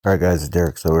All right, guys, it's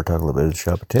Derek. So we're talking a little bit of the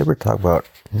shop. But today we're talking about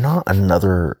not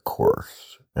another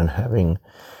course and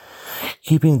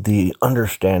keeping the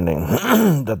understanding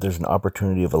that there's an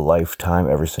opportunity of a lifetime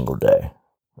every single day.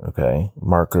 Okay,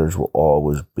 marketers will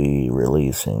always be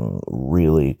releasing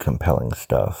really compelling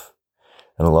stuff,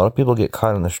 and a lot of people get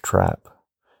caught in this trap.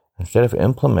 Instead of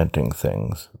implementing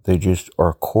things, they just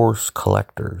are course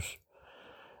collectors,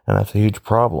 and that's a huge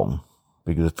problem.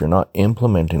 Because if you're not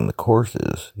implementing the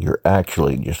courses, you're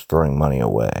actually just throwing money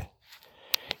away.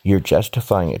 You're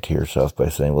justifying it to yourself by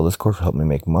saying, well, this course will help me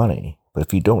make money. But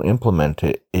if you don't implement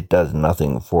it, it does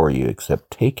nothing for you except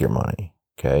take your money.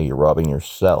 Okay? You're robbing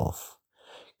yourself.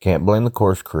 Can't blame the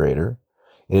course creator.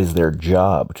 It is their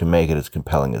job to make it as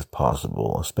compelling as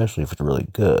possible, especially if it's really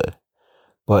good.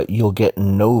 But you'll get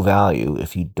no value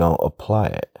if you don't apply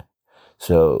it.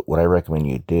 So what I recommend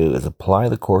you do is apply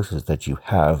the courses that you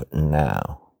have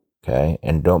now. Okay,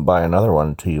 and don't buy another one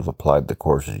until you've applied the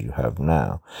courses you have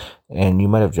now. And you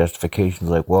might have justifications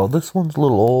like, well, this one's a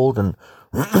little old, and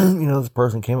this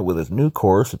person came up with this new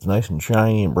course. It's nice and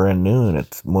shiny and brand new, and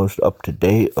it's most up to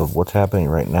date of what's happening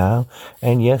right now.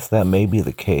 And yes, that may be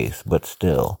the case, but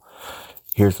still,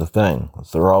 here's the thing: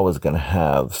 they're always going to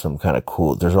have some kind of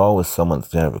cool. There's always someone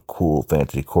that's going to have a cool,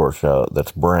 fancy course out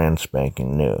that's brand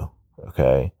spanking new.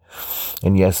 Okay,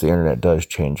 and yes, the internet does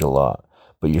change a lot.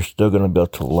 But you're still going to be able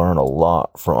to learn a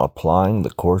lot from applying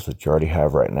the course that you already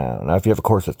have right now. Now, if you have a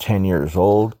course that's 10 years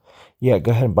old, yeah,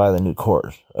 go ahead and buy the new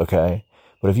course, okay?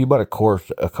 But if you bought a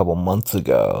course a couple months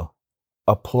ago,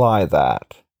 apply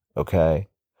that, okay?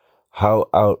 How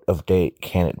out of date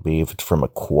can it be if it's from a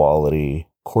quality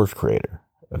course creator,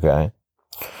 okay?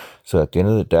 So at the end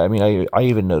of the day, I mean, I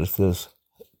even noticed this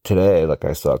today. Like,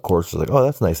 I saw courses like, oh,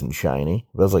 that's nice and shiny.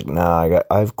 But I was like, nah,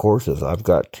 I have courses I've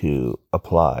got to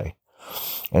apply.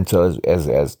 And so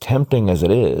as tempting as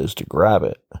it is to grab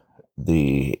it,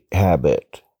 the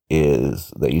habit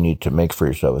is that you need to make for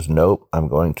yourself is, nope, I'm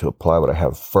going to apply what I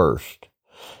have first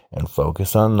and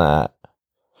focus on that.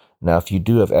 Now, if you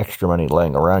do have extra money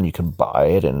laying around, you can buy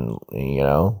it and,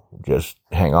 just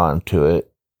hang on to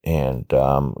it and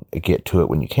get to it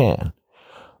when you can.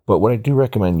 But what I do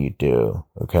recommend you do,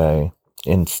 okay,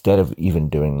 instead of even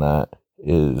doing that,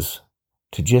 is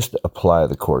to just apply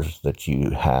the courses that you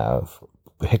have.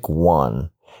 Pick one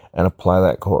and apply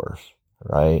that course,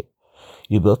 right?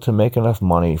 You'll be able to make enough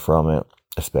money from it,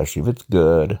 especially if it's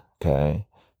good, okay?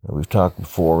 We've talked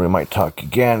before, we might talk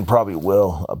again, probably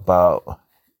will, about,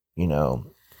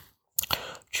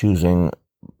 choosing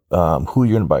who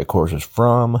you're going to buy courses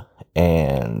from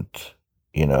and,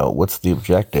 what's the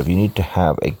objective. You need to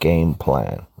have a game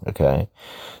plan, okay?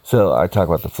 So I talk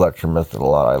about the Fletcher method a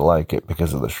lot. I like it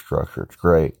because of the structure. It's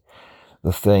great.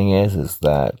 The thing is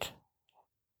that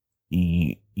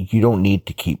you don't need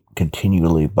to keep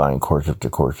continually buying course after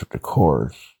course after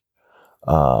course.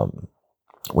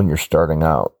 When you're starting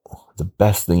out, the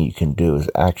best thing you can do is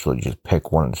actually just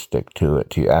pick one and stick to it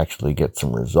to actually get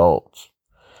some results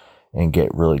and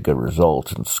get really good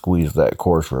results and squeeze that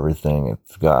course for everything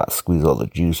it's got, squeeze all the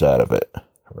juice out of it,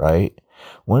 right?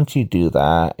 Once you do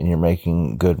that and you're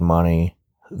making good money,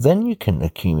 then you can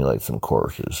accumulate some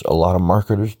courses. A lot of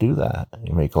marketers do that.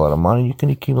 You make a lot of money, you can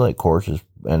accumulate courses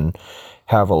and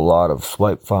have a lot of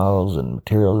swipe files and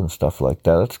materials and stuff like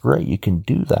that. That's great. You can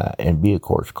do that and be a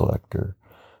course collector.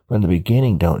 But in the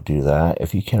beginning, don't do that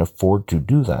if you can't afford to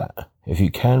do that. If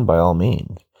you can, by all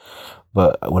means.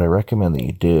 But what I recommend that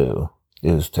you do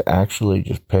is to actually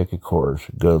just pick a course,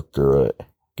 go through it,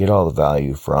 get all the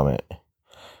value from it,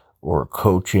 or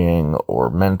coaching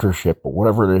or mentorship or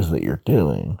whatever it is that you're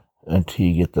doing until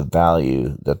you get the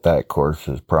value that course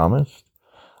has promised,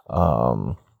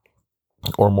 or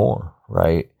more,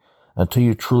 right? Until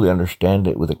you truly understand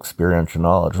it with experiential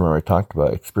knowledge. Remember, I talked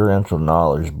about experiential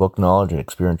knowledge, book knowledge and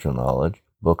experiential knowledge.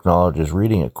 Book knowledge is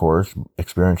reading a course.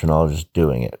 Experiential knowledge is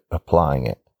doing it, applying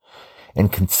it, and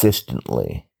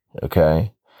consistently,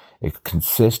 okay?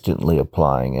 Consistently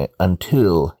applying it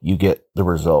until you get the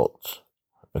results,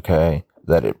 okay,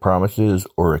 that it promises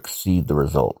or exceed the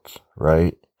results,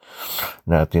 right?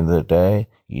 Now, at the end of the day,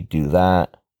 you do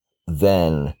that,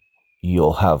 then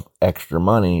you'll have extra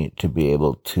money to be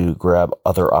able to grab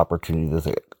other opportunities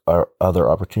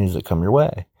that come your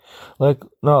way. Like,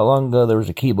 not long ago, there was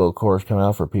a Kibo course coming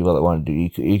out for people that want to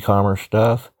do e-commerce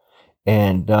stuff.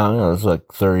 And, it was like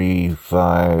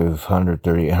 $3,500,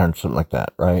 $3,800, something like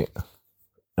that, right?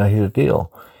 Now, here's the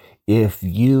deal. If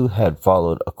you had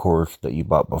followed a course that you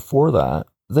bought before that,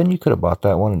 then you could have bought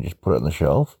that one and just put it on the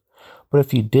shelf. But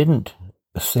if you didn't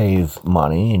save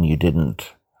money and you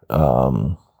didn't,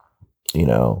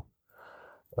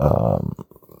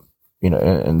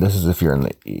 and this is if you're in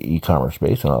the e-commerce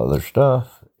space and all other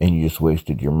stuff, and you just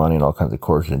wasted your money in all kinds of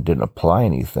courses and didn't apply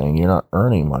anything, you're not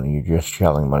earning money, you're just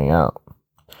shelling money out.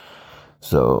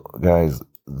 So, guys,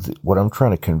 what I'm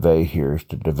trying to convey here is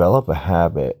to develop a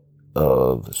habit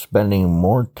of spending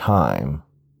more time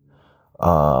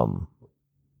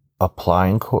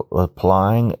applying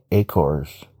a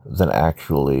course than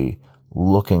actually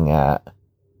looking at,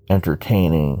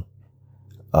 entertaining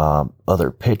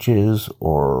other pitches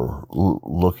or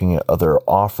looking at other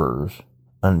offers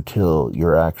until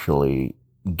you're actually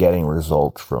getting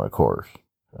results from a course.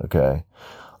 Okay?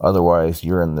 Otherwise,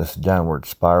 you're in this downward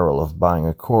spiral of buying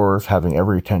a course, having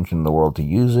every intention in the world to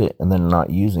use it, and then not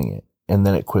using it. And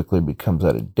then it quickly becomes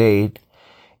out of date,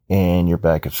 and you're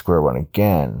back at square one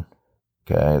again.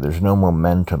 Okay? There's no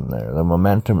momentum there. The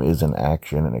momentum is in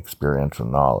action and experiential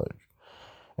knowledge.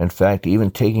 In fact, even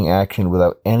taking action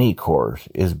without any course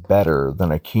is better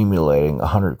than accumulating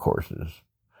 100 courses.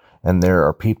 And there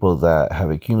are people that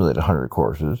have accumulated 100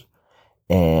 courses,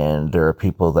 and there are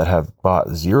people that have bought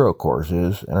 0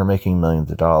 courses and are making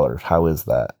millions of dollars. How is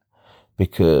that?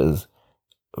 Because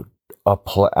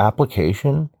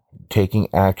application, taking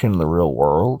action in the real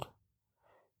world,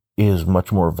 is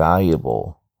much more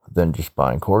valuable than just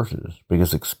buying courses,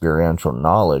 because experiential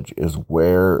knowledge is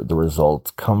where the results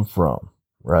come from,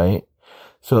 right?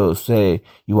 So say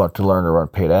you want to learn to run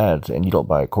paid ads and you don't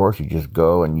buy a course, you just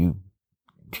go and you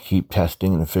keep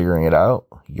testing and figuring it out.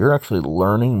 You're actually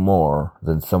learning more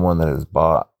than someone that has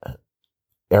bought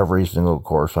every single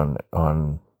course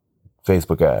on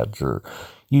Facebook ads or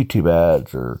YouTube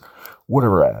ads or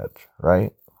whatever ads,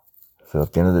 right? So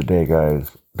at the end of the day,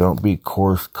 guys, don't be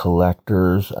course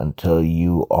collectors until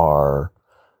you are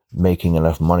making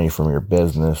enough money from your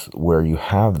business where you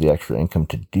have the extra income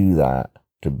to do that,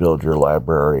 to build your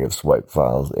library of swipe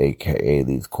files, aka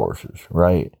these courses,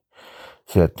 right?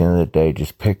 So at the end of the day,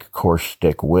 just pick a course,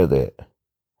 stick with it,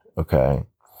 okay?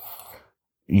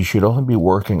 You should only be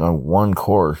working on one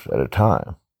course at a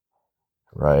time,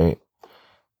 right?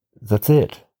 That's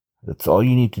it. That's all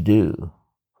you need to do.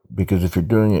 Because if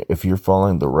you're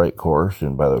following the right course,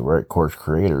 and by the right course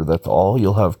creator, that's all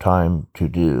you'll have time to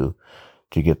do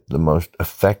to get the most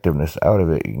effectiveness out of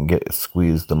it. You can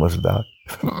squeeze the most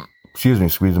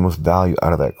value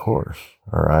out of that course.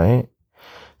 All right.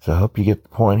 So I hope you get the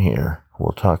point here.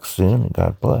 We'll talk soon, and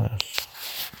God bless.